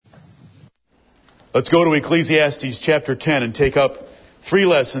Let's go to Ecclesiastes chapter 10 and take up 3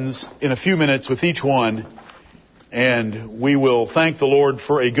 lessons in a few minutes with each one, and we will thank the Lord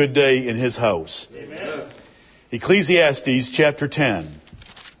for a good day in His house. Amen. Ecclesiastes chapter 10.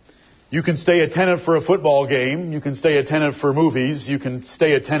 You can stay attentive for a football game. You can stay attentive for movies. You can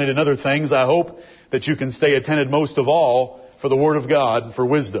stay attentive in other things. I hope that you can stay attentive most of all for the Word of God and for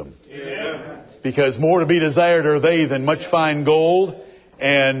wisdom. Amen. Because more to be desired are they than much fine gold,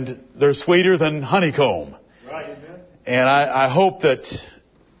 and they're sweeter than honeycomb. Right. And I hope that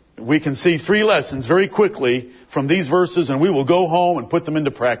we can see 3 lessons very quickly from these verses, and we will go home and put them into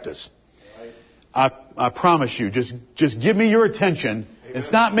practice. Right. I promise you, just give me your attention. Amen.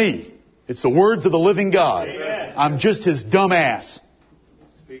 It's not me. It's the words of the living God. Amen. I'm just His dumb ass.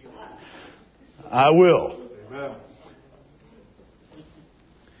 I will. Amen.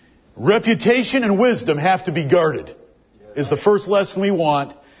 Reputation and wisdom have to be guarded, is the first lesson we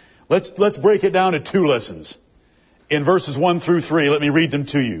want. Let's break it down to 2 lessons. In verses 1 through 3, let me read them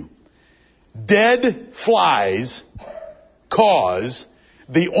to you. Dead flies cause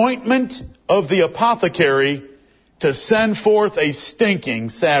the ointment of the apothecary to send forth a stinking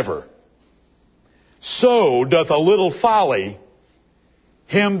savour. So doth a little folly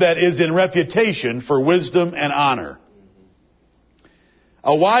him that is in reputation for wisdom and honor.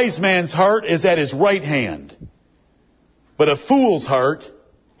 A wise man's heart is at his right hand, but a fool's heart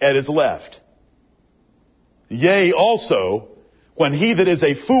at his left. Yea, also, when he that is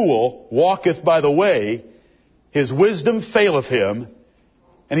a fool walketh by the way, his wisdom faileth him,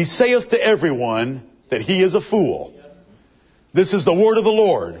 and he saith to everyone that he is a fool. This is the word of the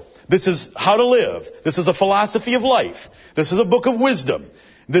Lord. This is how to live. This is a philosophy of life. This is a book of wisdom.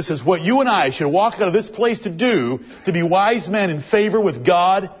 This is what you and I should walk out of this place to do, to be wise men in favor with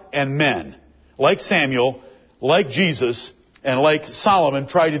God and men. Like Samuel, like Jesus, and like Solomon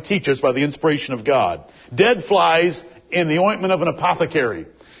tried to teach us by the inspiration of God. Dead flies in the ointment of an apothecary.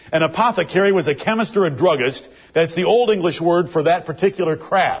 An apothecary was a chemist or a druggist. That's the Old English word for that particular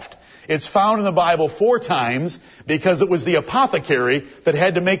craft. It's found in the Bible 4 times because it was the apothecary that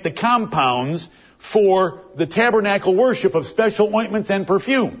had to make the compounds for the tabernacle worship of special ointments and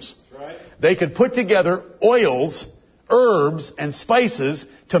perfumes. Right. They could put together oils, herbs, and spices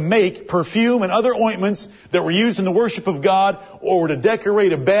to make perfume and other ointments that were used in the worship of God, or to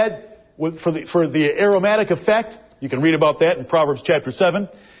decorate a bed for the aromatic effect. You can read about that in Proverbs chapter 7.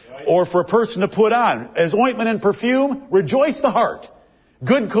 Right. Or for a person to put on. As ointment and perfume, rejoice the heart.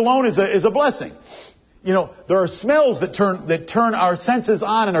 Good cologne is a blessing. You know, there are smells that turn our senses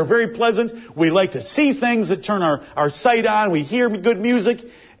on and are very pleasant. We like to see things that turn our sight on. We hear good music.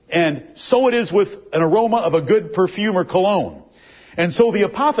 And so it is with an aroma of a good perfume or cologne. And so the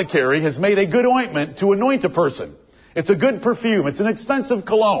apothecary has made a good ointment to anoint a person. It's a good perfume. It's an expensive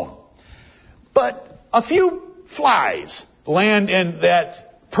cologne. But a few flies land in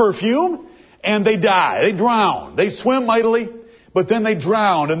that perfume and they die. They drown. They swim mightily, but then they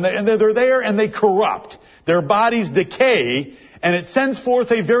drown, and they're there and they corrupt. Their bodies decay, and it sends forth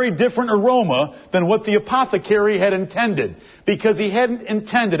a very different aroma than what the apothecary had intended, because he hadn't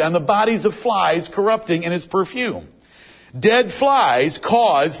intended on the bodies of flies corrupting in his perfume. Dead flies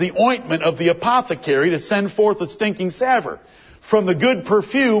cause the ointment of the apothecary to send forth a stinking savour. From the good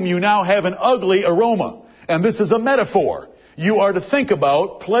perfume, you now have an ugly aroma. And this is a metaphor. You are to think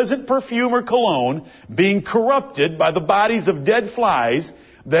about pleasant perfume or cologne being corrupted by the bodies of dead flies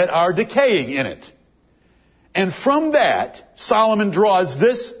that are decaying in it. And from that, Solomon draws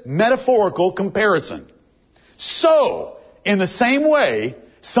this metaphorical comparison. So, in the same way,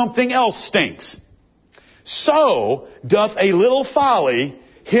 something else stinks. So doth a little folly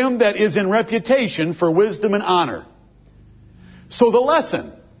him that is in reputation for wisdom and honor. So the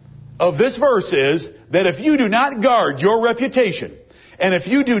lesson of this verse is that if you do not guard your reputation, and if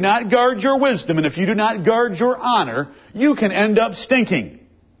you do not guard your wisdom, and if you do not guard your honor, you can end up stinking.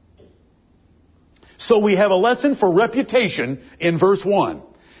 So we have a lesson for reputation in verse 1.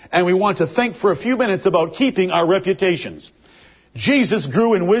 And we want to think for a few minutes about keeping our reputations. Jesus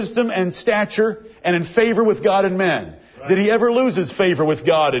grew in wisdom and stature and in favor with God and men. Right. Did he ever lose his favor with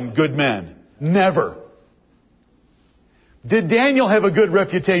God and good men? Never. Did Daniel have a good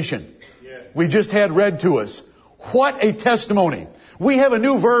reputation? Yes. We just had read to us. What a testimony. We have a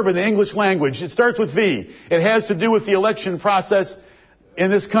new verb in the English language. It starts with V. It has to do with the election process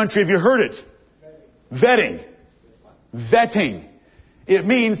in this country. Have you heard it? Vetting. Vetting. It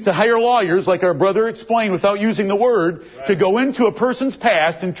means to hire lawyers, like our brother explained without using the word, right, to go into a person's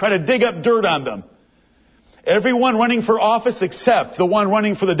past and try to dig up dirt on them. Everyone running for office except the one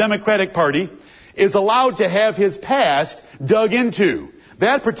running for the Democratic Party is allowed to have his past dug into.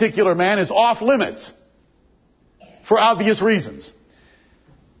 That particular man is off limits for obvious reasons.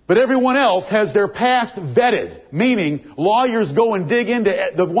 But everyone else has their past vetted, meaning lawyers go and dig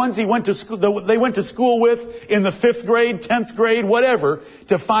into the ones they went to school with in the 5th grade, 10th grade, whatever,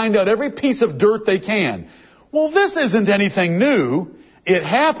 to find out every piece of dirt they can. Well, this isn't anything new. It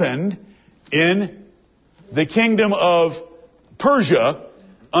happened in the kingdom of Persia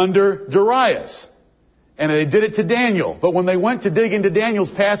under Darius. And they did it to Daniel. But when they went to dig into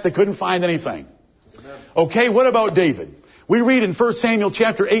Daniel's past, they couldn't find anything. Okay, what about David? We read in 1 Samuel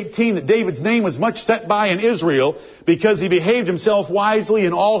chapter 18 that David's name was much set by in Israel because he behaved himself wisely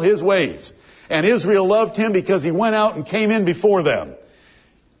in all his ways. And Israel loved him because he went out and came in before them.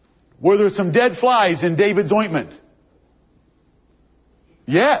 Were there some dead flies in David's ointment?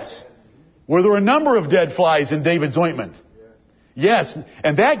 Yes. Were there a number of dead flies in David's ointment? Yes.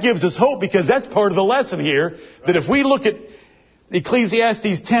 And that gives us hope because that's part of the lesson here, that if we look at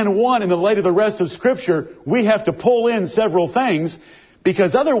Ecclesiastes 10:1 in the light of the rest of Scripture, we have to pull in several things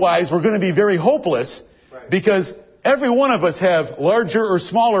because otherwise we're going to be very hopeless because every one of us have larger or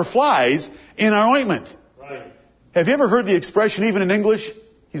smaller flies in our ointment. Right. Have you ever heard the expression, even in English,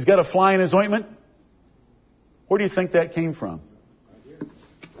 he's got a fly in his ointment? Where do you think that came from?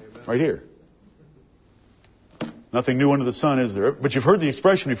 Right here. Nothing new under the sun, is there? But you've heard the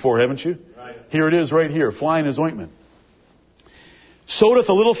expression before, haven't you? Right. Here it is right here, fly in his ointment. So doth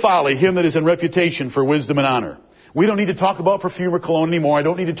a little folly him that is in reputation for wisdom and honor. We don't need to talk about perfume or cologne anymore. I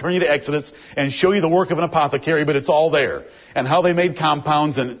don't need to turn you to Exodus and show you the work of an apothecary, but it's all there. And how they made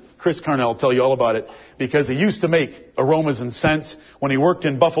compounds, and Chris Carnell will tell you all about it, because he used to make aromas and scents when he worked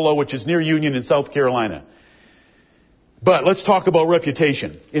in Buffalo, which is near Union in South Carolina. But let's talk about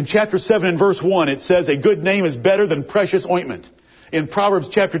reputation. In chapter 7 and verse 1, it says, a good name is better than precious ointment. In Proverbs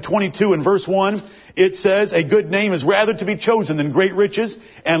chapter 22 and verse 1, it says, a good name is rather to be chosen than great riches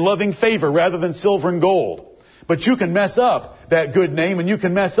and loving favor rather than silver and gold. But you can mess up that good name and you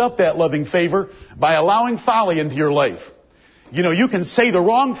can mess up that loving favor by allowing folly into your life. You know, you can say the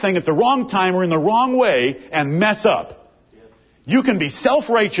wrong thing at the wrong time or in the wrong way and mess up. You can be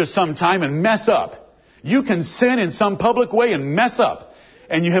self-righteous sometime and mess up. You can sin in some public way and mess up.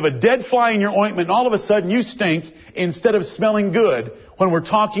 And you have a dead fly in your ointment, and all of a sudden you stink instead of smelling good when we're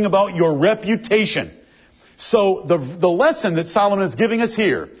talking about your reputation. So the lesson that Solomon is giving us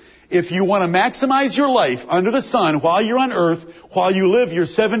here, if you want to maximize your life under the sun while you're on earth, while you live your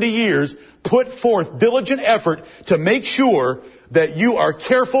 70 years, put forth diligent effort to make sure that you are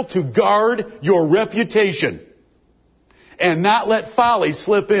careful to guard your reputation and not let folly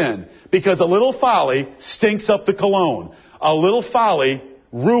slip in, because a little folly stinks up the cologne. A little folly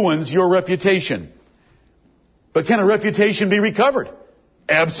ruins your reputation. But can a reputation be recovered?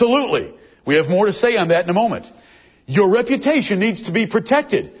 Absolutely. We have more to say on that in a moment. Your reputation needs to be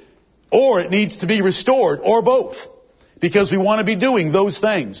protected, or it needs to be restored, or both, because we want to be doing those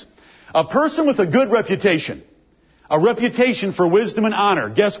things. A person with a good reputation, a reputation for wisdom and honor,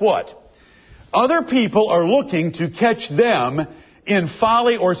 guess what? Other people are looking to catch them in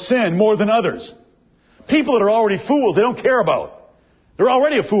folly or sin more than others. People that are already fools, they don't care about. They're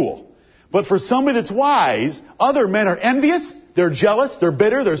already a fool. But for somebody that's wise, other men are envious, they're jealous, they're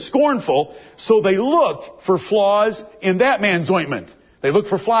bitter, they're scornful, so they look for flaws in that man's ointment. They look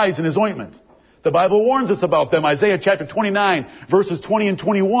for flies in his ointment. The Bible warns us about them. Isaiah chapter 29, verses 20 and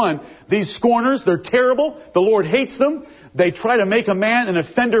 21. These scorners, they're terrible. The Lord hates them. They try to make a man an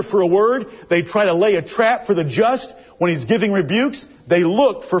offender for a word. They try to lay a trap for the just. When he's giving rebukes, they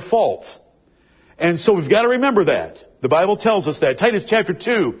look for faults. And so we've got to remember that. The Bible tells us that. Titus chapter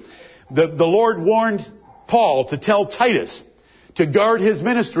 2, the Lord warned Paul to tell Titus to guard his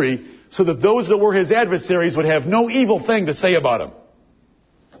ministry so that those that were his adversaries would have no evil thing to say about him.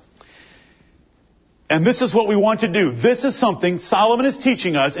 And this is what we want to do. This is something Solomon is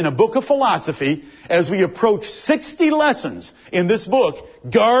teaching us in a book of philosophy as we approach 60 lessons in this book.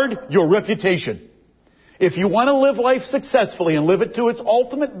 Guard your reputation. If you want to live life successfully and live it to its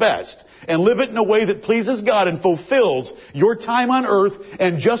ultimate best and live it in a way that pleases God and fulfills your time on earth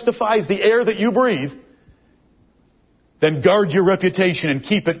and justifies the air that you breathe, then guard your reputation and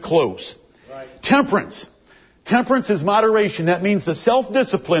keep it close. Right. Temperance. Temperance is moderation. That means the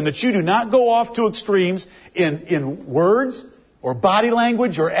self-discipline that you do not go off to extremes in words or body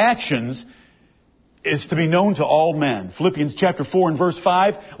language or actions is to be known to all men. Philippians chapter 4 and verse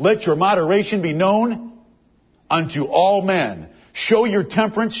 5, let your moderation be known unto all men. Show your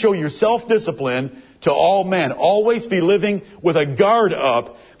temperance, show your self-discipline to all men. Always be living with a guard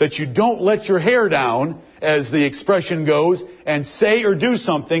up that you don't let your hair down, as the expression goes, and say or do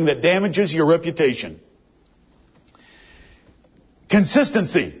something that damages your reputation.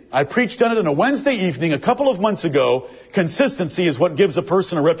 Consistency. I preached on it on a Wednesday evening a couple of months ago. Consistency is what gives a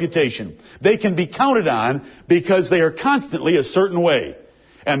person a reputation. They can be counted on because they are constantly a certain way.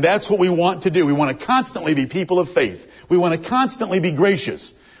 And that's what we want to do. We want to constantly be people of faith. We want to constantly be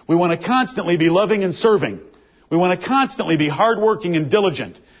gracious. We want to constantly be loving and serving. We want to constantly be hardworking and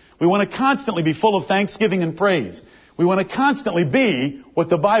diligent. We want to constantly be full of thanksgiving and praise. We want to constantly be what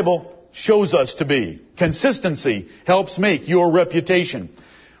the Bible shows us to be. Consistency helps make your reputation.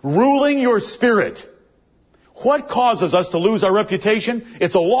 Ruling your spirit. What causes us to lose our reputation?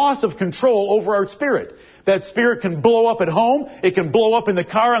 It's a loss of control over our spirit. That spirit can blow up at home. It can blow up in the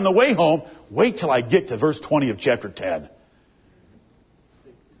car on the way home. Wait till I get to verse 20 of chapter 10.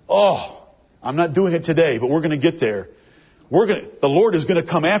 Oh, I'm not doing it today, but we're going to get there. The Lord is going to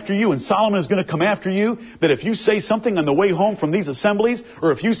come after you, and Solomon is going to come after you, that if you say something on the way home from these assemblies,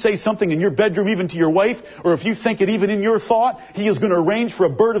 or if you say something in your bedroom even to your wife, or if you think it even in your thought, he is going to arrange for a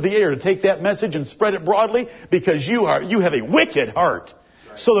bird of the air to take that message and spread it broadly, because you have a wicked heart.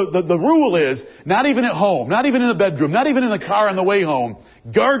 So the rule is, not even at home, not even in the bedroom, not even in the car on the way home,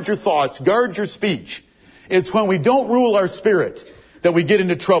 guard your thoughts, guard your speech. It's when we don't rule our spirit that we get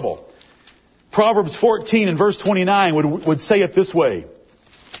into trouble. Proverbs 14 and verse 29 would say it this way.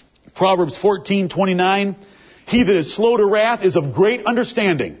 Proverbs 14:29, he that is slow to wrath is of great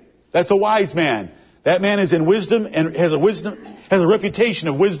understanding. That's a wise man. That man is in wisdom and has a reputation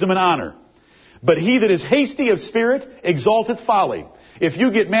of wisdom and honor. But he that is hasty of spirit exalteth folly. If you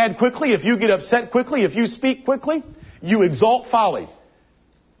get mad quickly, if you get upset quickly, if you speak quickly, you exalt folly.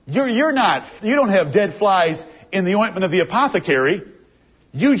 You don't have dead flies in the ointment of the apothecary.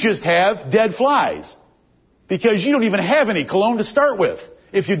 You just have dead flies. Because you don't even have any cologne to start with.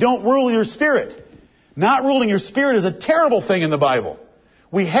 If you don't rule your spirit. Not ruling your spirit is a terrible thing in the Bible.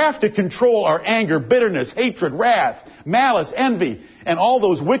 We have to control our anger, bitterness, hatred, wrath, malice, envy, and all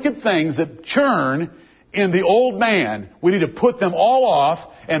those wicked things that churn in the old man. We need to put them all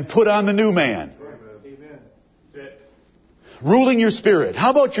off and put on the new man. Amen. Ruling your spirit.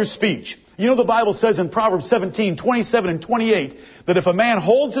 How about your speech? You know the Bible says in Proverbs 17:27 and 28 that if a man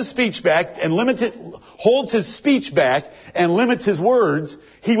holds his speech back and limits his words,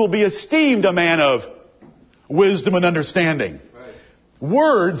 he will be esteemed a man of wisdom and understanding. Right.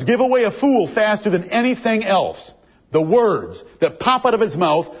 Words give away a fool faster than anything else. The words that pop out of his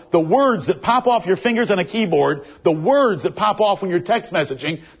mouth, the words that pop off your fingers on a keyboard, the words that pop off when you're text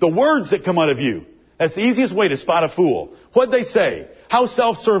messaging, the words that come out of you. That's the easiest way to spot a fool. What'd they say? How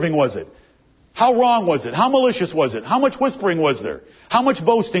self-serving was it? How wrong was it? How malicious was it? How much whispering was there? How much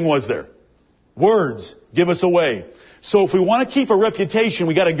boasting was there? Words give us away. So if we want to keep a reputation,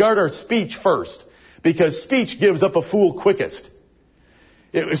 we got to guard our speech first. Because speech gives up a fool quickest.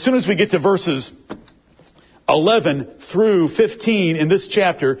 As soon as we get to verses 11 through 15 in this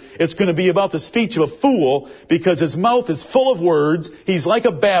chapter, it's going to be about the speech of a fool because his mouth is full of words. He's like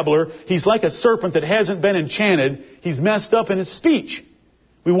a babbler. He's like a serpent that hasn't been enchanted. He's messed up in his speech.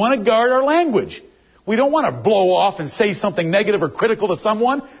 We want to guard our language. We don't want to blow off and say something negative or critical to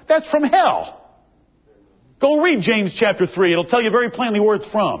someone. That's from hell. Go read James chapter 3. It'll tell you very plainly where it's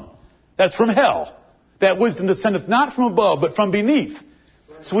from. That's from hell. That wisdom descendeth not from above, but from beneath.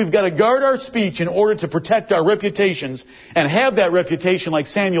 So we've got to guard our speech in order to protect our reputations and have that reputation like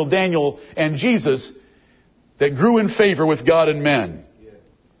Samuel, Daniel, and Jesus that grew in favor with God and men.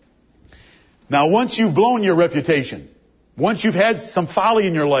 Now, once you've blown your reputation, once you've had some folly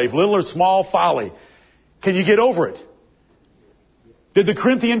in your life, little or small folly, can you get over it? Did the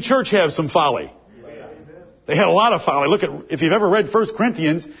Corinthian church have some folly? They had a lot of folly. If you've ever read 1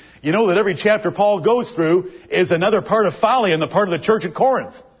 Corinthians, you know that every chapter Paul goes through is another part of folly in the part of the church at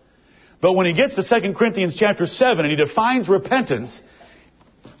Corinth. But when he gets to 2 Corinthians chapter 7 and he defines repentance,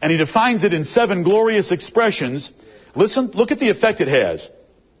 and he defines it in 7 glorious expressions, look at the effect it has.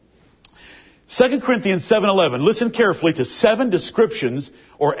 2 Corinthians 7:11. Listen carefully to 7 descriptions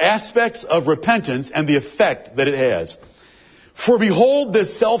or aspects of repentance and the effect that it has. For behold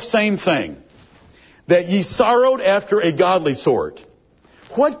this selfsame thing, that ye sorrowed after a godly sort.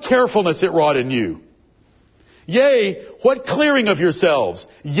 What carefulness it wrought in you. Yea, what clearing of yourselves.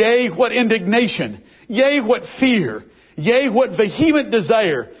 Yea, what indignation. Yea, what fear. Yea, what vehement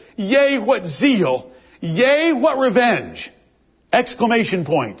desire. Yea, what zeal. Yea, what revenge. Exclamation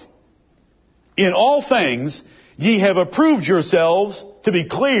point. In all things, ye have approved yourselves to be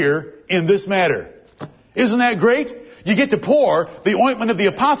clear in this matter. Isn't that great? You get to pour the ointment of the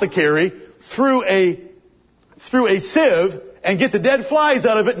apothecary through a sieve and get the dead flies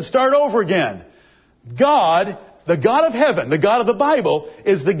out of it and start over again. God, the God of heaven, the God of the Bible,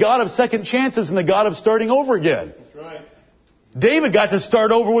 is the God of second chances and the God of starting over again. That's right. David got to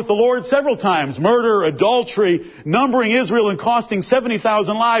start over with the Lord several times. Murder, adultery, numbering Israel and costing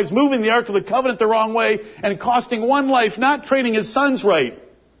 70,000 lives, moving the Ark of the Covenant the wrong way, and costing one life, not training his sons right.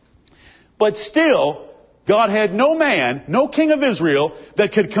 But still, God had no man, no king of Israel,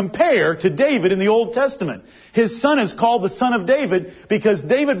 that could compare to David in the Old Testament. His son is called the Son of David because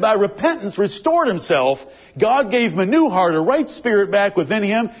David, by repentance, restored himself. God gave him a new heart, a right spirit back within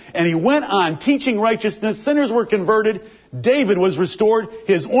him, and he went on teaching righteousness. Sinners were converted. David was restored.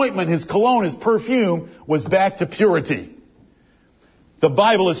 His ointment, his cologne, his perfume was back to purity. The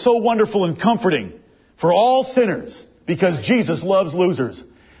Bible is so wonderful and comforting for all sinners because Jesus loves losers.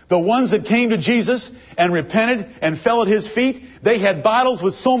 The ones that came to Jesus and repented and fell at His feet, they had bottles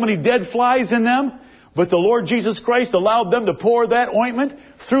with so many dead flies in them, but the Lord Jesus Christ allowed them to pour that ointment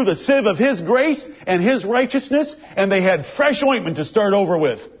through the sieve of His grace and His righteousness, and they had fresh ointment to start over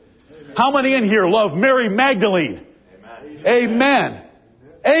with. Amen. How many in here love Mary Magdalene? Amen. Amen.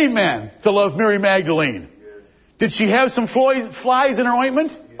 Amen. To love Mary Magdalene. Did she have some flies in her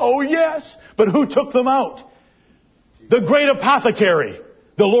ointment? Oh yes. But who took them out? The great apothecary,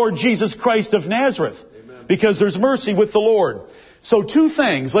 the Lord Jesus Christ of Nazareth. Amen. Because there's mercy with the Lord. So two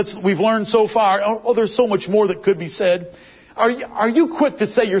things we've learned so far. Oh, there's so much more that could be said. Are you quick to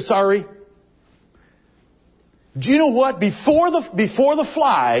say you're sorry? Do you know what? Before the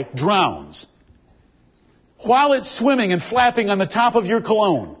fly drowns, while it's swimming and flapping on the top of your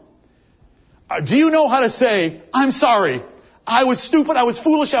cologne, do you know how to say, I'm sorry. I was stupid. I was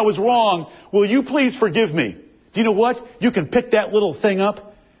foolish. I was wrong. Will you please forgive me? Do you know what? You can pick that little thing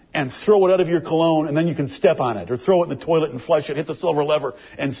up and throw it out of your cologne, and then you can step on it, or throw it in the toilet and flush it, hit the silver lever,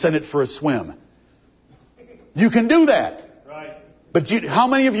 and send it for a swim. You can do that. Right. But how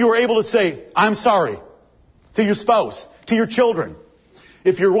many of you are able to say, I'm sorry, to your spouse, to your children?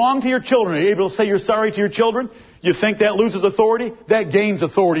 If you're wrong to your children, are you able to say you're sorry to your children? You think that loses authority? That gains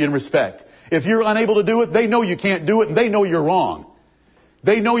authority and respect. If you're unable to do it, they know you can't do it, and they know you're wrong.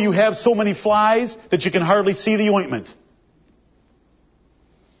 They know you have so many flies that you can hardly see the ointment.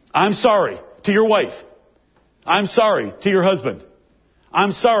 I'm sorry to your wife. I'm sorry to your husband.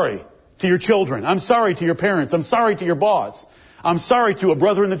 I'm sorry to your children. I'm sorry to your parents. I'm sorry to your boss. I'm sorry to a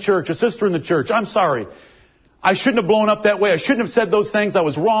brother in the church, a sister in the church. I'm sorry. I shouldn't have blown up that way. I shouldn't have said those things. I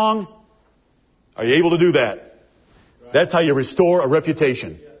was wrong. Are you able to do that? That's how you restore a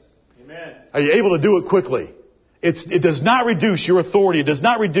reputation. Amen. Are you able to do it quickly? It does not reduce your authority. It does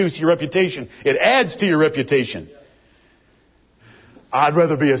not reduce your reputation. It adds to your reputation. I'd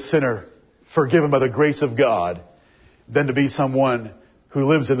rather be a sinner forgiven by the grace of God than to be someone who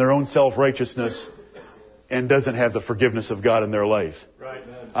lives in their own self-righteousness and doesn't have the forgiveness of God in their life. Right.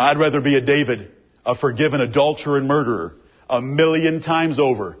 I'd rather be a David, a forgiven adulterer and murderer, 1,000,000 times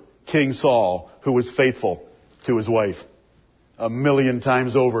over King Saul, who was faithful to his wife. 1,000,000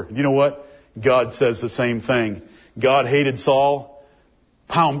 times over. You know what? God says the same thing. God hated Saul,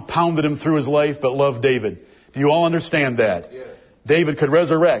 pounded him through his life, but loved David. Do you all understand that? Yeah. David could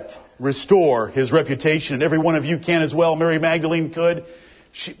resurrect, restore his reputation, and every one of you can as well. Mary Magdalene could.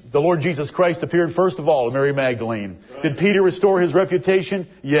 The Lord Jesus Christ appeared first of all to Mary Magdalene. Right. Did Peter restore his reputation?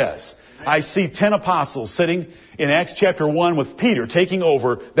 Yes. I see 10 apostles sitting in Acts chapter 1 with Peter taking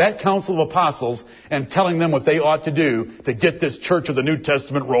over that council of apostles and telling them what they ought to do to get this church of the New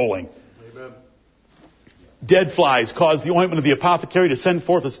Testament rolling. Dead flies cause the ointment of the apothecary to send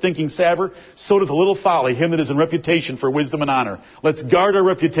forth a stinking savour. So doth a little folly him that is in reputation for wisdom and honor. Let's guard our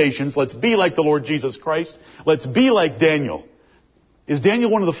reputations. Let's be like the Lord Jesus Christ. Let's be like Daniel. Is Daniel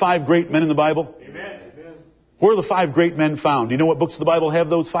one of the 5 great men in the Bible? Amen. Where are the 5 great men found? Do you know what books of the Bible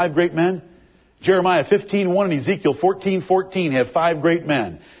have those 5 great men? Jeremiah 15:1 and Ezekiel 14:14 have 5 great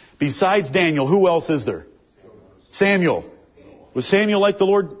men. Besides Daniel, who else is there? Samuel. Was Samuel like the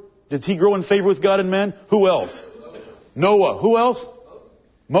Lord? Did he grow in favor with God and men? Who else? Noah. Who else?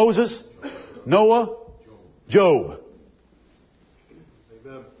 Moses. Noah. Job.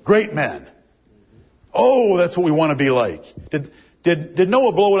 Great men. Oh, that's what we want to be like. Did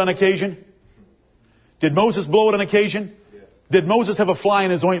Noah blow it on occasion? Did Moses blow it on occasion? Did Moses have a fly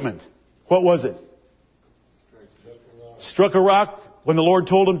in his ointment? What was it? Struck a rock when the Lord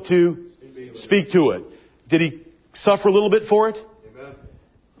told him to speak to it. Did he suffer a little bit for it?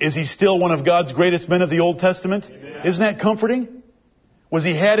 Is he still one of God's greatest men of the Old Testament? Amen. Isn't that comforting? Was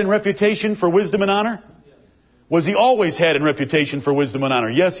he had in reputation for wisdom and honor? Yes. Was he always had in reputation for wisdom and honor?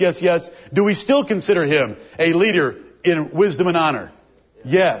 Yes, yes, yes. Do we still consider him a leader in wisdom and honor?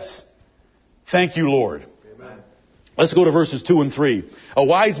 Yes. Thank you, Lord. Amen. Let's go to verses 2 and 3. A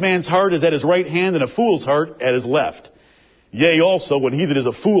wise man's heart is at his right hand, and a fool's heart at his left. Yea, also, when he that is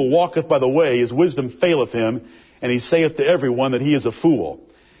a fool walketh by the way, his wisdom faileth him, and he saith to everyone that he is a fool.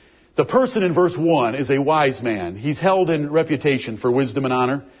 The person in verse 1 is a wise man. He's held in reputation for wisdom and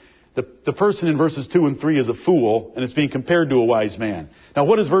honor. The person in verses 2 and 3 is a fool, and it's being compared to a wise man. Now,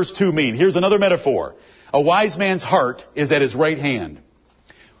 what does verse 2 mean? Here's another metaphor. A wise man's heart is at his right hand.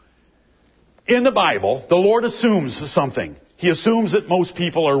 In the Bible, the Lord assumes something. He assumes that most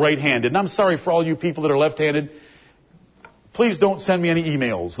people are right-handed. And I'm sorry for all you people that are left-handed. Please don't send me any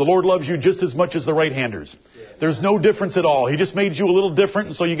emails. The Lord loves you just as much as the right-handers. There's no difference at all. He just made you a little different,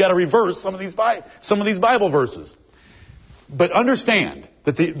 and so you got to reverse some of these Bible verses. But understand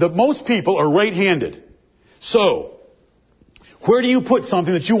that the most people are right-handed. So, where do you put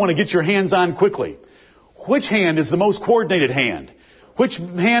something that you want to get your hands on quickly? Which hand is the most coordinated hand? Which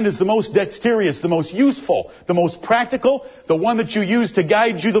hand is the most dexterous, the most useful, the most practical, the one that you use to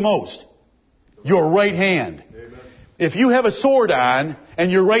guide you the most? Your right hand. Amen. If you have a sword on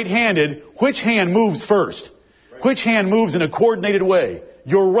and you're right-handed, which hand moves first? Right. Which hand moves in a coordinated way?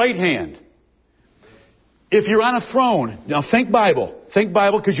 Your right hand. If you're on a throne, now think Bible. Think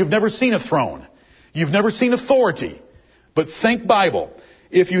Bible because you've never seen a throne. You've never seen authority. But think Bible.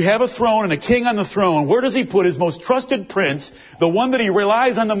 If you have a throne and a king on the throne, where does he put his most trusted prince, the one that he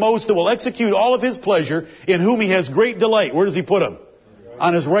relies on the most, that will execute all of his pleasure, in whom he has great delight? Where does he put him?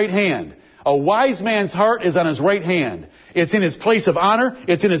 On his right hand. A wise man's heart is on his right hand. It's in his place of honor.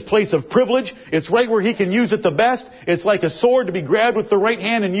 It's in his place of privilege. It's right where he can use it the best. It's like a sword to be grabbed with the right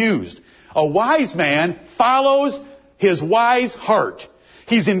hand and used. A wise man follows his wise heart.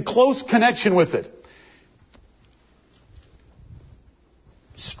 He's in close connection with it.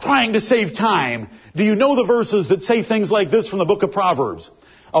 Trying to save time, do you know the verses that say things like this from the book of Proverbs?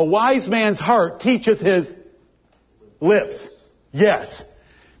 A wise man's heart teacheth his lips. Yes.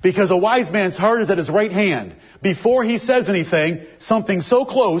 Because a wise man's heart is at his right hand. Before he says anything, something so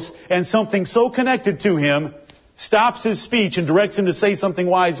close and something so connected to him stops his speech and directs him to say something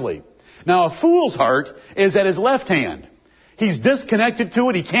wisely. Now, a fool's heart is at his left hand. He's disconnected to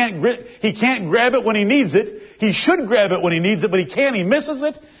it. He can't grab it when he needs it. He should grab it when he needs it, but he can't. He misses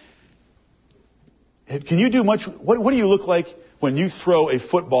it. Can you do much? What do you look like when you throw a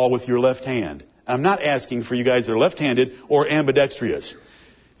football with your left hand? I'm not asking for you guys that are left-handed or ambidextrous.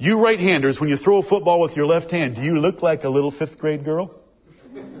 You right-handers, when you throw a football with your left hand, do you look like a little 5th grade girl?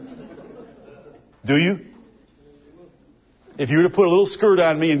 Do you? If you were to put a little skirt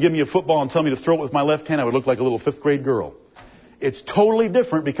on me and give me a football and tell me to throw it with my left hand, I would look like a little 5th grade girl. It's totally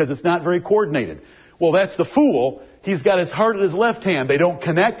different because it's not very coordinated. Well, that's the fool. He's got his heart at his left hand. They don't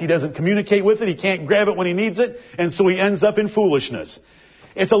connect. He doesn't communicate with it. He can't grab it when he needs it. And so he ends up in foolishness.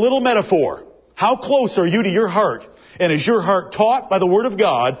 It's a little metaphor. How close are you to your heart? And is your heart taught by the Word of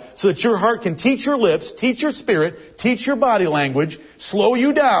God so that your heart can teach your lips, teach your spirit, teach your body language, slow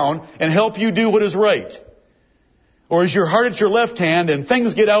you down, and help you do what is right? Or is your heart at your left hand and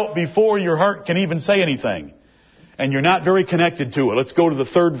things get out before your heart can even say anything? And you're not very connected to it. Let's go to the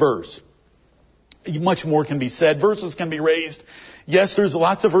 3rd verse. Much more can be said. Verses can be raised. Yes, there's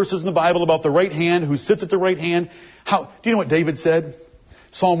lots of verses in the Bible about the right hand, who sits at the right hand. Do you know what David said?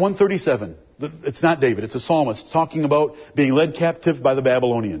 Psalm 137. It's not David, it's a psalmist talking about being led captive by the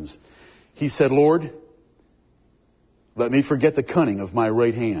Babylonians. He said, Lord, let me forget the cunning of my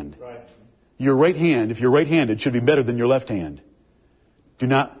right hand. Right. Your right hand, if you're right-handed, should be better than your left hand. Do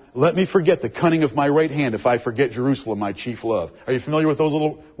not let me forget the cunning of my right hand if I forget Jerusalem, my chief love. Are you familiar with those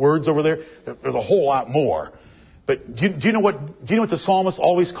little words over there? There's a whole lot more. But do you know what the psalmist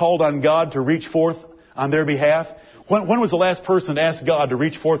always called on God to reach forth on their behalf? When was the last person to ask God to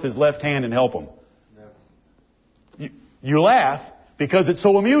reach forth his left hand and help him? No. You laugh because it's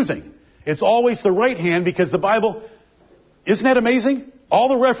so amusing. It's always the right hand because the Bible, isn't that amazing? All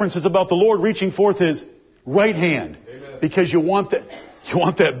the references about the Lord reaching forth his right hand. Amen. Because you want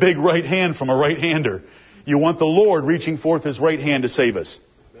that big right hand from a right-hander. You want the Lord reaching forth his right hand to save us.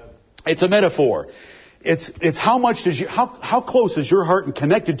 Amen. It's a metaphor. It's how close is your heart and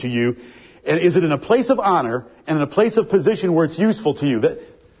connected to you? And is it in a place of honor and in a place of position where it's useful to you?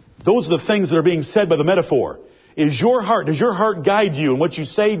 Those are the things that are being said by the metaphor. Does your heart guide you in what you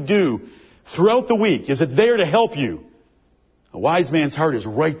say, do throughout the week? Is it there to help you? A wise man's heart is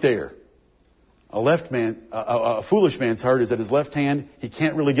right there. A foolish man's heart is at his left hand. He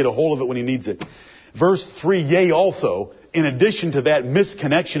can't really get a hold of it when he needs it. Verse 3, yea also, in addition to that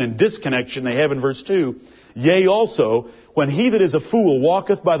misconnection and disconnection they have in verse 2, yea also, when he that is a fool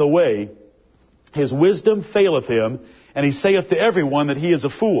walketh by the way, his wisdom faileth him, and he saith to everyone that he is a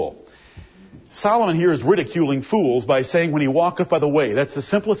fool. Solomon here is ridiculing fools by saying when he walketh by the way. That's the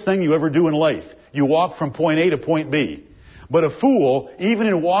simplest thing you ever do in life. You walk from point A to point B. But a fool, even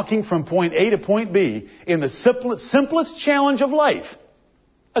in walking from point A to point B, in the simplest challenge of life,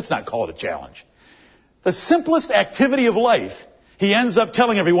 let's not call it a challenge, the simplest activity of life, he ends up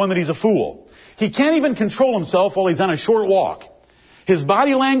telling everyone that he's a fool. He can't even control himself while he's on a short walk. His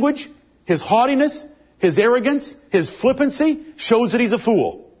body language, his haughtiness, his arrogance, his flippancy shows that he's a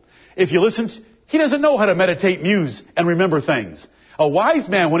fool. If you listen, he doesn't know how to meditate, muse, and remember things. A wise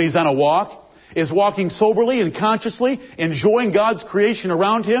man, when he's on a walk, is walking soberly and consciously, enjoying God's creation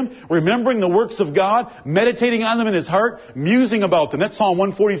around him, remembering the works of God, meditating on them in his heart, musing about them. That's Psalm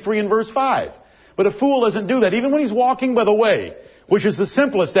 143 and verse 5. But a fool doesn't do that, even when he's walking by the way, which is the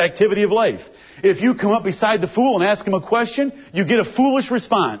simplest activity of life. If you come up beside the fool and ask him a question, you get a foolish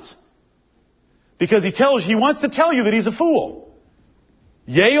response. Because he wants to tell you that he's a fool.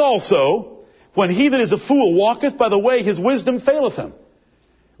 Yea, also, when he that is a fool walketh by the way, his wisdom faileth him.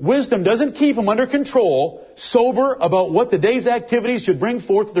 Wisdom doesn't keep him under control, sober about what the day's activities should bring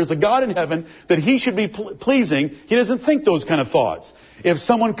forth. There's a God in heaven that he should be pleasing. He doesn't think those kind of thoughts. If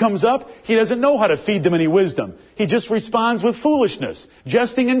someone comes up, he doesn't know how to feed them any wisdom. He just responds with foolishness.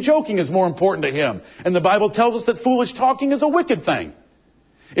 Jesting and joking is more important to him. And the Bible tells us that foolish talking is a wicked thing.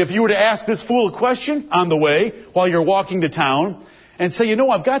 If you were to ask this fool a question on the way while you're walking to town and say,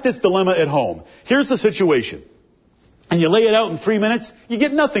 I've got this dilemma at home. Here's the situation. And you lay it out in 3 minutes, you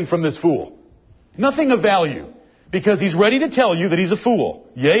get nothing from this fool. Nothing of value. Because he's ready to tell you that he's a fool.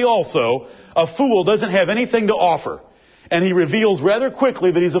 Yea, also, a fool doesn't have anything to offer. And he reveals rather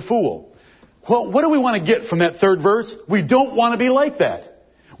quickly that he's a fool. Well, what do we want to get from that third verse? We don't want to be like that.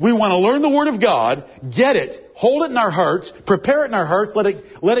 We want to learn the Word of God, get it, hold it in our hearts, prepare it in our hearts,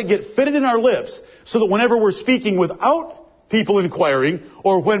 let it get fitted in our lips, so that whenever we're speaking without people inquiring,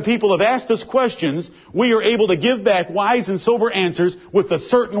 or when people have asked us questions, we are able to give back wise and sober answers with the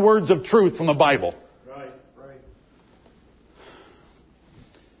certain words of truth from the Bible. Right.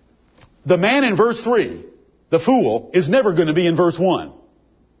 The man in verse 3, the fool, is never going to be in verse 1.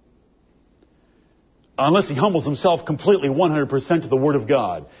 Unless he humbles himself completely 100% to the Word of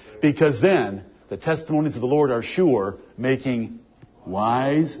God. Because then, the testimonies of the Lord are sure, making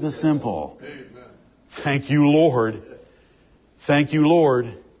wise the simple. Amen. Thank you, Lord. Thank you,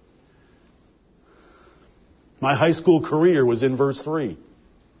 Lord. My high school career was in verse 3.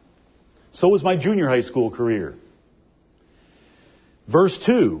 So was my junior high school career. Verse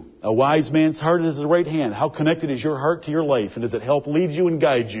 2, a wise man's heart is his right hand. How connected is your heart to your life, and does it help lead you and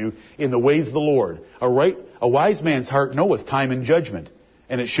guide you in the ways of the Lord? A wise man's heart knoweth time and judgment,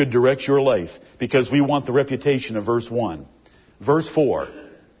 and it should direct your life, because we want the reputation of verse 1. Verse 4.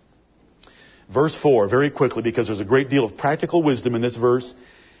 Verse 4, very quickly, because there's a great deal of practical wisdom in this verse.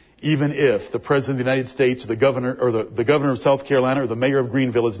 Even if the President of the United States or the governor of South Carolina or the mayor of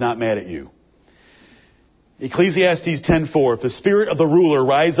Greenville is not mad at you. Ecclesiastes 10:4, if the spirit of the ruler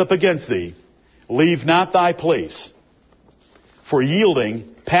rise up against thee, leave not thy place, for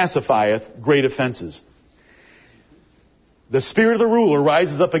yielding pacifieth great offenses. The spirit of the ruler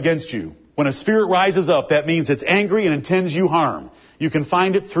rises up against you. When a spirit rises up, that means it's angry and intends you harm. You can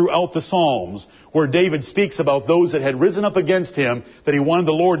find it throughout the Psalms, where David speaks about those that had risen up against him, that he wanted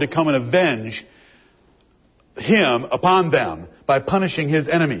the Lord to come and avenge him upon them by punishing his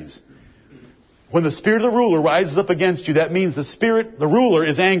enemies. When the spirit of the ruler rises up against you, that means the ruler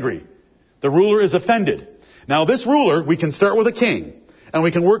is angry. The ruler is offended. Now this ruler, we can start with a king. And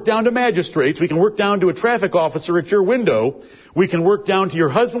we can work down to magistrates. We can work down to a traffic officer at your window. We can work down to your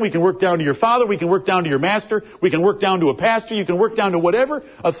husband. We can work down to your father. We can work down to your master. We can work down to a pastor. You can work down to whatever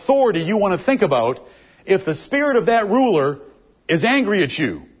authority you want to think about. If the spirit of that ruler is angry at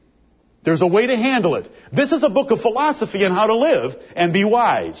you, there's a way to handle it. This is a book of philosophy on how to live and be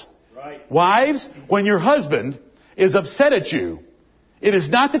wise. Right. Wives, when your husband is upset at you, it is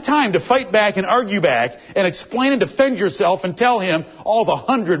not the time to fight back and argue back and explain and defend yourself and tell him all the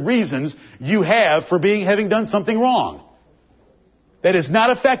 100 reasons you have for having done something wrong. That is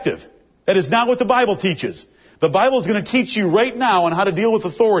not effective. That is not what the Bible teaches. The Bible is going to teach you right now on how to deal with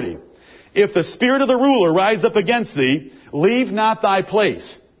authority. If the spirit of the ruler rise up against thee, leave not thy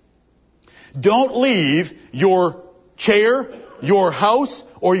place. Don't leave your chair, your house,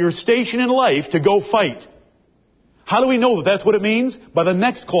 or your station in life to go fight. How do we know that that's what it means? By the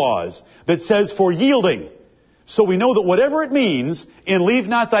next clause that says for yielding. So we know that whatever it means in leave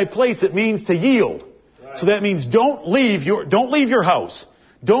not thy place, it means to yield. Right. So that means don't leave your house.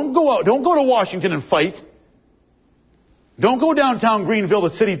 Don't go out. Don't go to Washington and fight. Don't go downtown Greenville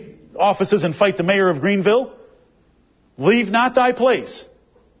to city offices and fight the mayor of Greenville. Leave not thy place.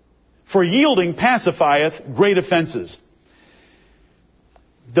 For yielding pacifieth great offenses.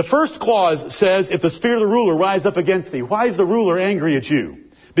 The first clause says, if the spirit of the ruler rise up against thee. Why is the ruler angry at you?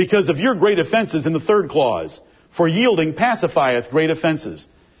 Because of your great offenses in the third clause. For yielding pacifieth great offenses.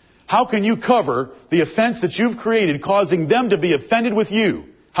 How can you cover the offense that you've created, causing them to be offended with you?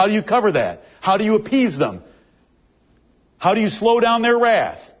 How do you cover that? How do you appease them? How do you slow down their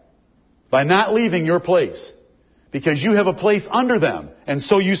wrath? By not leaving your place. Because you have a place under them, and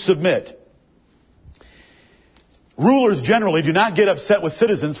so you submit. Rulers generally do not get upset with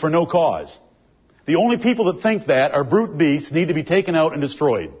citizens for no cause. The only people that think that are brute beasts, need to be taken out and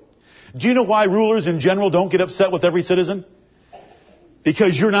destroyed. Do you know why rulers in general don't get upset with every citizen?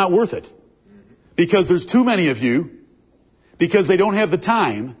 Because you're not worth it. Because there's too many of you. Because they don't have the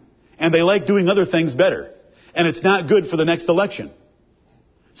time. And they like doing other things better. And it's not good for the next election.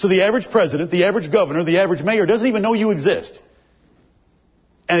 So the average president, the average governor, the average mayor doesn't even know you exist.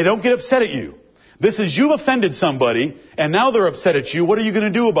 And they don't get upset at you. This is you've offended somebody, and now they're upset at you. What are you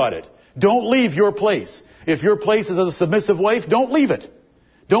going to do about it? Don't leave your place. If your place is as a submissive wife, don't leave it.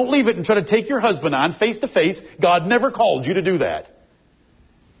 Don't leave it and try to take your husband on face to face. God never called you to do that.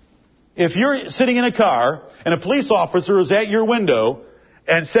 If you're sitting in a car and a police officer is at your window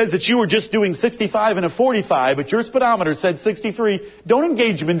and says that you were just doing 65 and a 45, but your speedometer said 63, don't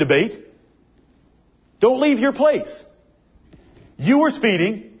engage him in debate. Don't leave your place. You were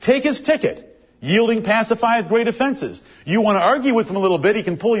speeding. Take his ticket. Yielding pacifieth great offenses. You want to argue with him a little bit, he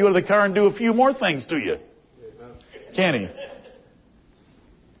can pull you out of the car and do a few more things to you. Can he?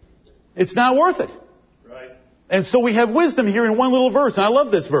 It's not worth it. Right. And so we have wisdom here in one little verse, and I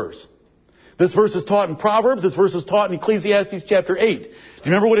love this verse. This verse is taught in Proverbs. This verse is taught in Ecclesiastes chapter 8. Do you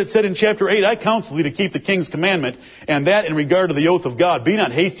remember what it said in chapter 8? I counsel thee to keep the king's commandment, and that in regard to the oath of God. Be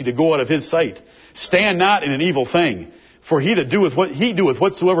not hasty to go out of his sight. Stand not in an evil thing. For he that doeth what he doeth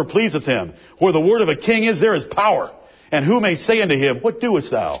whatsoever pleaseth him. Where the word of a king is, there is power. And who may say unto him, what doest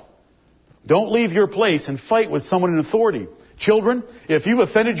thou? Don't leave your place and fight with someone in authority. Children, if you've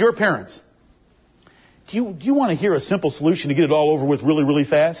offended your parents, do you want to hear a simple solution to get it all over with really, really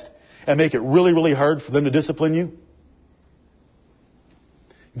fast? And make it really, really hard for them to discipline you?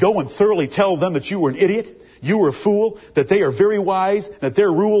 Go and thoroughly tell them that you were an idiot, you were a fool, that they are very wise, that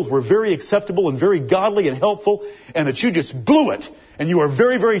their rules were very acceptable and very godly and helpful, and that you just blew it, and you are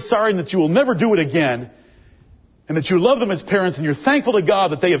very, very sorry, and that you will never do it again, and that you love them as parents, and you're thankful to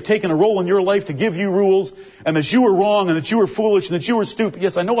God that they have taken a role in your life to give you rules, and that you were wrong, and that you were foolish, and that you were stupid.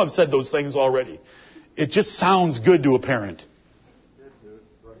 Yes, I know I've said those things already. It just sounds good to a parent.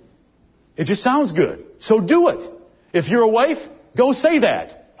 It just sounds good. So do it. If you're a wife, go say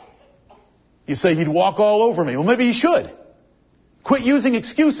that. You say he'd walk all over me. Well, maybe he should. Quit using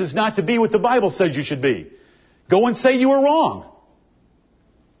excuses not to be what the Bible says you should be. Go and say you were wrong.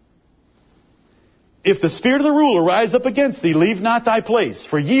 If the spirit of the ruler rise up against thee, leave not thy place,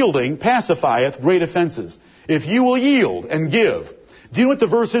 for yielding pacifieth great offenses. If you will yield and give. Do you know what the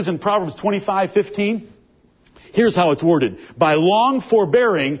verse is in Proverbs 25:15? Here's how it's worded. By long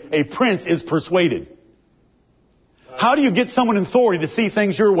forbearing, a prince is persuaded. How do you get someone in authority to see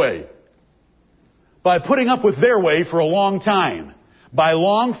things your way? By putting up with their way for a long time. By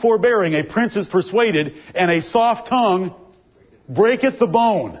long forbearing, a prince is persuaded, and a soft tongue breaketh the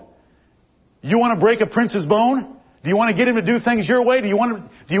bone. You want to break a prince's bone? Do you want to get him to do things your way? Do you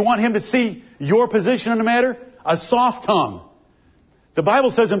want him to see your position in the matter? A soft tongue. The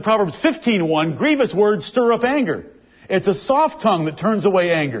Bible says in Proverbs 15:1, grievous words stir up anger. It's a soft tongue that turns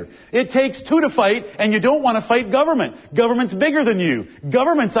away anger. It takes two to fight, and you don't want to fight government. Government's bigger than you.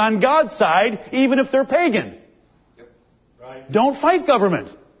 Government's on God's side, even if they're pagan. Yep. Right. Don't fight government.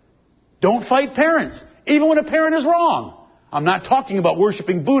 Don't fight parents, even when a parent is wrong. I'm not talking about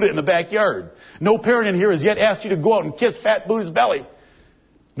worshiping Buddha in the backyard. No parent in here has yet asked you to go out and kiss Fat Buddha's belly.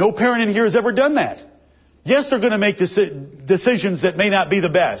 No parent in here has ever done that. Yes, they're going to make decisions that may not be the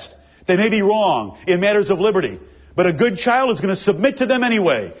best. They may be wrong in matters of liberty. But a good child is going to submit to them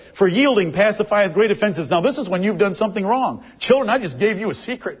anyway. For yielding pacifieth great offenses. Now this is when you've done something wrong. Children, I just gave you a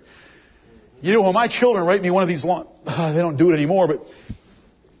secret. You know, when my children write me one of these they don't do it anymore, but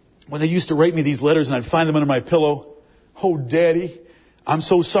when they used to write me these letters and I'd find them under my pillow. Oh, Daddy, I'm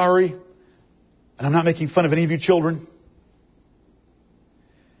so sorry. And I'm not making fun of any of you children.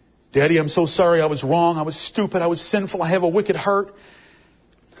 Daddy, I'm so sorry. I was wrong. I was stupid. I was sinful. I have a wicked heart.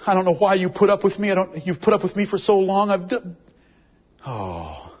 I don't know why you put up with me. You've put up with me for so long.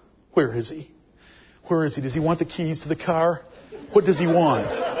 Oh, where is he? Where is he? Does he want the keys to the car? What does he want?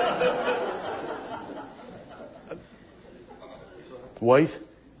 Wife,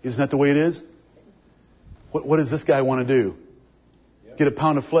 isn't that the way it is? What does this guy want to do? Get a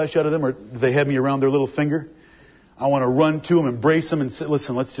pound of flesh out of them, or do they have me around their little finger? I want to run to them, embrace them, and say,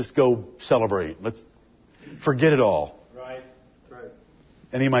 listen, let's just go celebrate. Let's forget it all. Right. Right.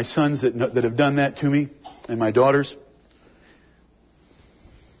 Any of my sons that have done that to me, and my daughters,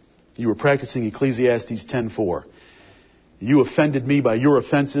 you were practicing Ecclesiastes 10:4. You offended me by your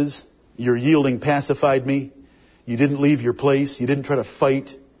offenses. Your yielding pacified me. You didn't leave your place. You didn't try to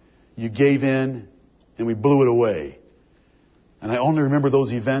fight. You gave in, and we blew it away. And I only remember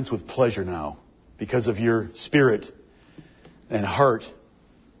those events with pleasure now because of your spirit and heart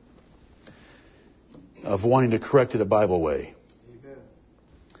of wanting to correct it a Bible way. Amen.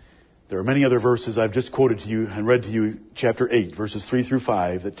 There are many other verses I've just quoted to you and read to you, chapter 8, verses 3 through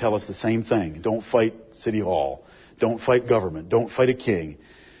 5, that tell us the same thing. Don't fight City Hall. Don't fight government. Don't fight a king.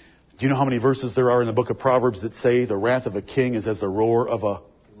 Do you know how many verses there are in the book of Proverbs that say the wrath of a king is as the roar of a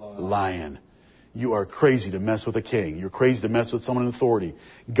lion? You are crazy to mess with a king. You're crazy to mess with someone in authority.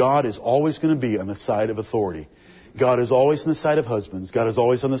 God is always going to be on the side of authority. God is always on the side of husbands. God is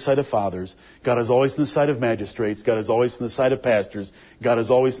always on the side of fathers. God is always on the side of magistrates. God is always on the side of pastors. God is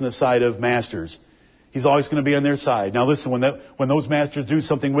always on the side of masters. He's always going to be on their side. Now listen, when those masters do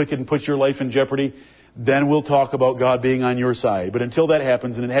something wicked and put your life in jeopardy, then we'll talk about God being on your side. But until that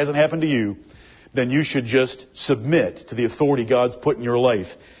happens, and it hasn't happened to you, then you should just submit to the authority God's put in your life.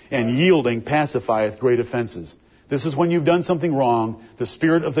 And yielding pacifieth great offenses. This is when you've done something wrong. The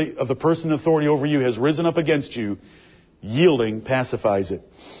spirit of the person in authority over you has risen up against you. Yielding pacifies it.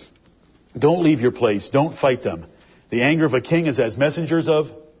 Don't leave your place. Don't fight them. The anger of a king is as messengers of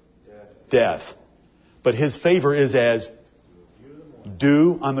death. But his favor is as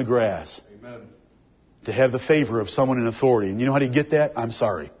dew on the grass. Amen. To have the favor of someone in authority. And you know how to get that? I'm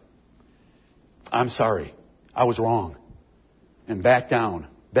sorry. I'm sorry. I was wrong. And back down.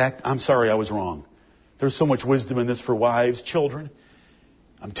 I'm sorry I was wrong. There's so much wisdom in this for wives, children.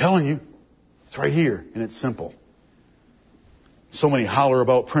 I'm telling you, it's right here, and it's simple. So many holler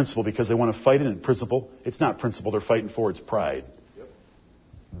about principle because they want to fight it in principle. It's not principle they're fighting for, it's pride. Yep.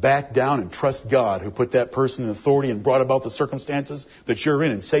 Back down and trust God who put that person in authority and brought about the circumstances that you're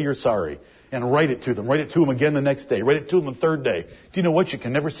in, and say you're sorry. And write it to them. Write it to them again the next day. Write it to them the third day. Do you know what? You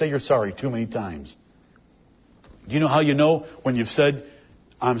can never say you're sorry too many times. Do you know how you know when you've said,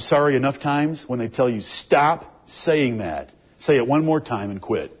 I'm sorry enough times? When they tell you, stop saying that. Say it one more time and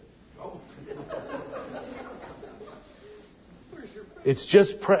quit. It's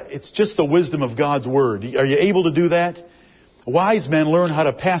just the wisdom of God's Word. Are you able to do that? Wise men learn how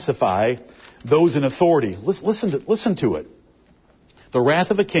to pacify those in authority. Listen to it. The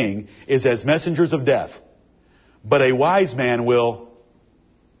wrath of a king is as messengers of death, but a wise man will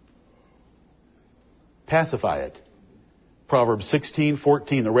pacify it. Proverbs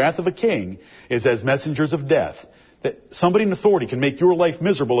 16:14. The wrath of a king is as messengers of death. That somebody in authority can make your life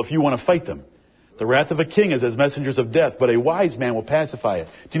miserable if you want to fight them. The wrath of a king is as messengers of death, but a wise man will pacify it.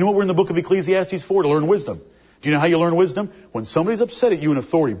 Do you know what we're in the book of Ecclesiastes for? To learn wisdom. Do you know how you learn wisdom? When somebody's upset at you in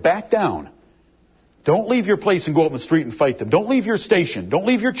authority, back down. Don't leave your place and go out in the street and fight them. Don't leave your station. Don't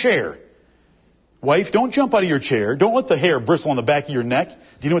leave your chair. Wife, don't jump out of your chair. Don't let the hair bristle on the back of your neck. Do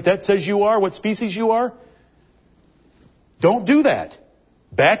you know what that says you are? What species you are? Don't do that.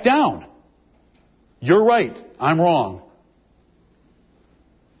 Back down. You're right. I'm wrong.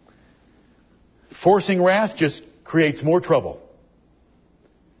 Forcing wrath just creates more trouble.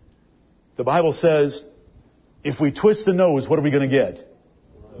 The Bible says, if we twist the nose, what are we going to get?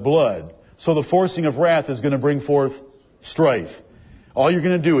 Blood. So the forcing of wrath is going to bring forth strife. All you're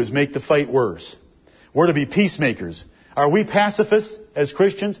going to do is make the fight worse. We're to be peacemakers. Are we pacifists as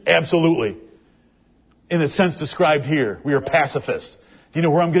Christians? Absolutely. In the sense described here, we are pacifists. Do you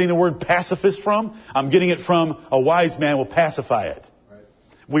know where I'm getting the word pacifist from? I'm getting it from a wise man will pacify it.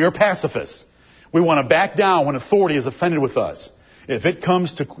 We are pacifists. We want to back down when authority is offended with us. If it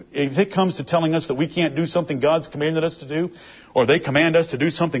comes to telling us that we can't do something God's commanded us to do, or they command us to do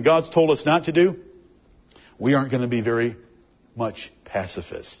something God's told us not to do, we aren't going to be very much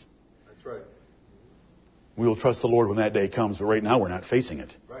pacifists. That's right. We will trust the Lord when that day comes, but right now we're not facing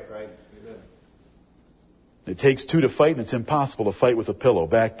it. Right. Amen. It takes two to fight, and it's impossible to fight with a pillow.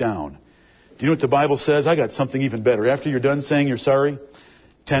 Back down. Do you know what the Bible says? I got something even better. After you're done saying you're sorry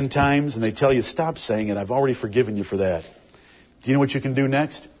 10 times, and they tell you, stop saying it, I've already forgiven you for that. Do you know what you can do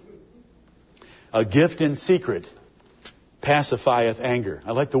next? A gift in secret pacifieth anger.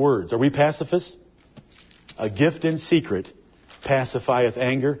 I like the words. Are we pacifists? A gift in secret pacifieth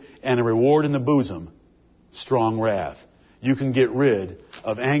anger, and a reward in the bosom, strong wrath. You can get rid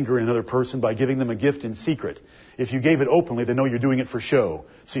of anger in another person by giving them a gift in secret. If you gave it openly, they know you're doing it for show.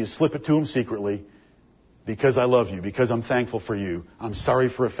 So you slip it to them secretly. Because I love you, because I'm thankful for you, I'm sorry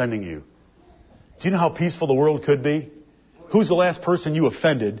for offending you. Do you know how peaceful the world could be? Who's the last person you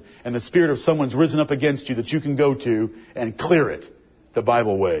offended and the spirit of someone's risen up against you that you can go to and clear it the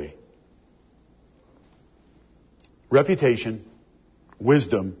Bible way? Reputation,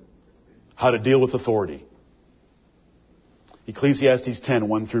 wisdom, how to deal with authority. Ecclesiastes 10,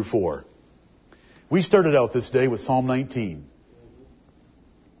 1 through 4. We started out this day with Psalm 19.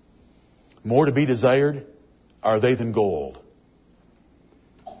 More to be desired are they than gold.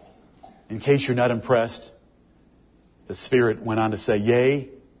 In case you're not impressed, the Spirit went on to say, yea,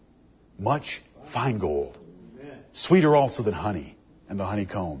 much fine gold. Sweeter also than honey and the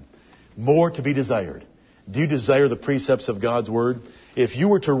honeycomb. More to be desired. Do you desire the precepts of God's Word? If you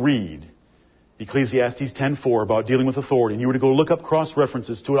were to read Ecclesiastes 10:4 about dealing with authority, and you were to go look up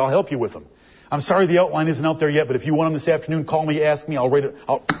cross-references to it, I'll help you with them. I'm sorry the outline isn't out there yet, but if you want them this afternoon, call me, ask me, I'll rate it.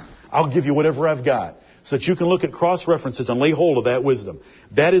 I'll give you whatever I've got so that you can look at cross-references and lay hold of that wisdom.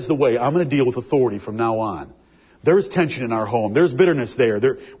 That is the way I'm going to deal with authority from now on. There's tension in our home. There's bitterness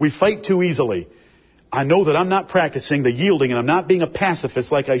there. We fight too easily. I know that I'm not practicing the yielding and I'm not being a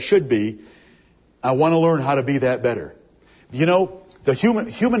pacifist like I should be. I want to learn how to be that better. You know, the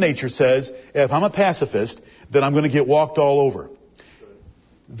human nature says, if I'm a pacifist, then I'm going to get walked all over.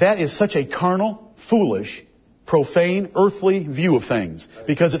 That is such a carnal, foolish, profane, earthly view of things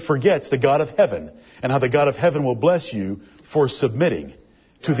because it forgets the God of heaven and how the God of heaven will bless you for submitting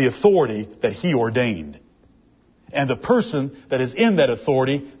to the authority that He ordained and the person that is in that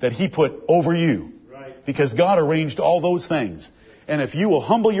authority that He put over you. Because God arranged all those things. And if you will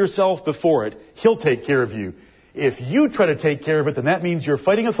humble yourself before it, He'll take care of you. If you try to take care of it, then that means you're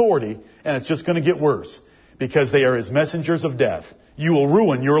fighting authority, and it's just going to get worse. Because they are His messengers of death. You will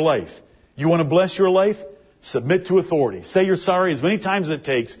ruin your life. You want to bless your life? Submit to authority. Say you're sorry as many times as it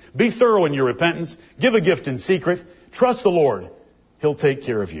takes. Be thorough in your repentance. Give a gift in secret. Trust the Lord. He'll take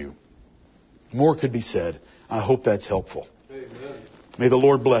care of you. More could be said. I hope that's helpful. Amen. May the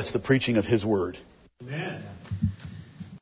Lord bless the preaching of His Word. Amen.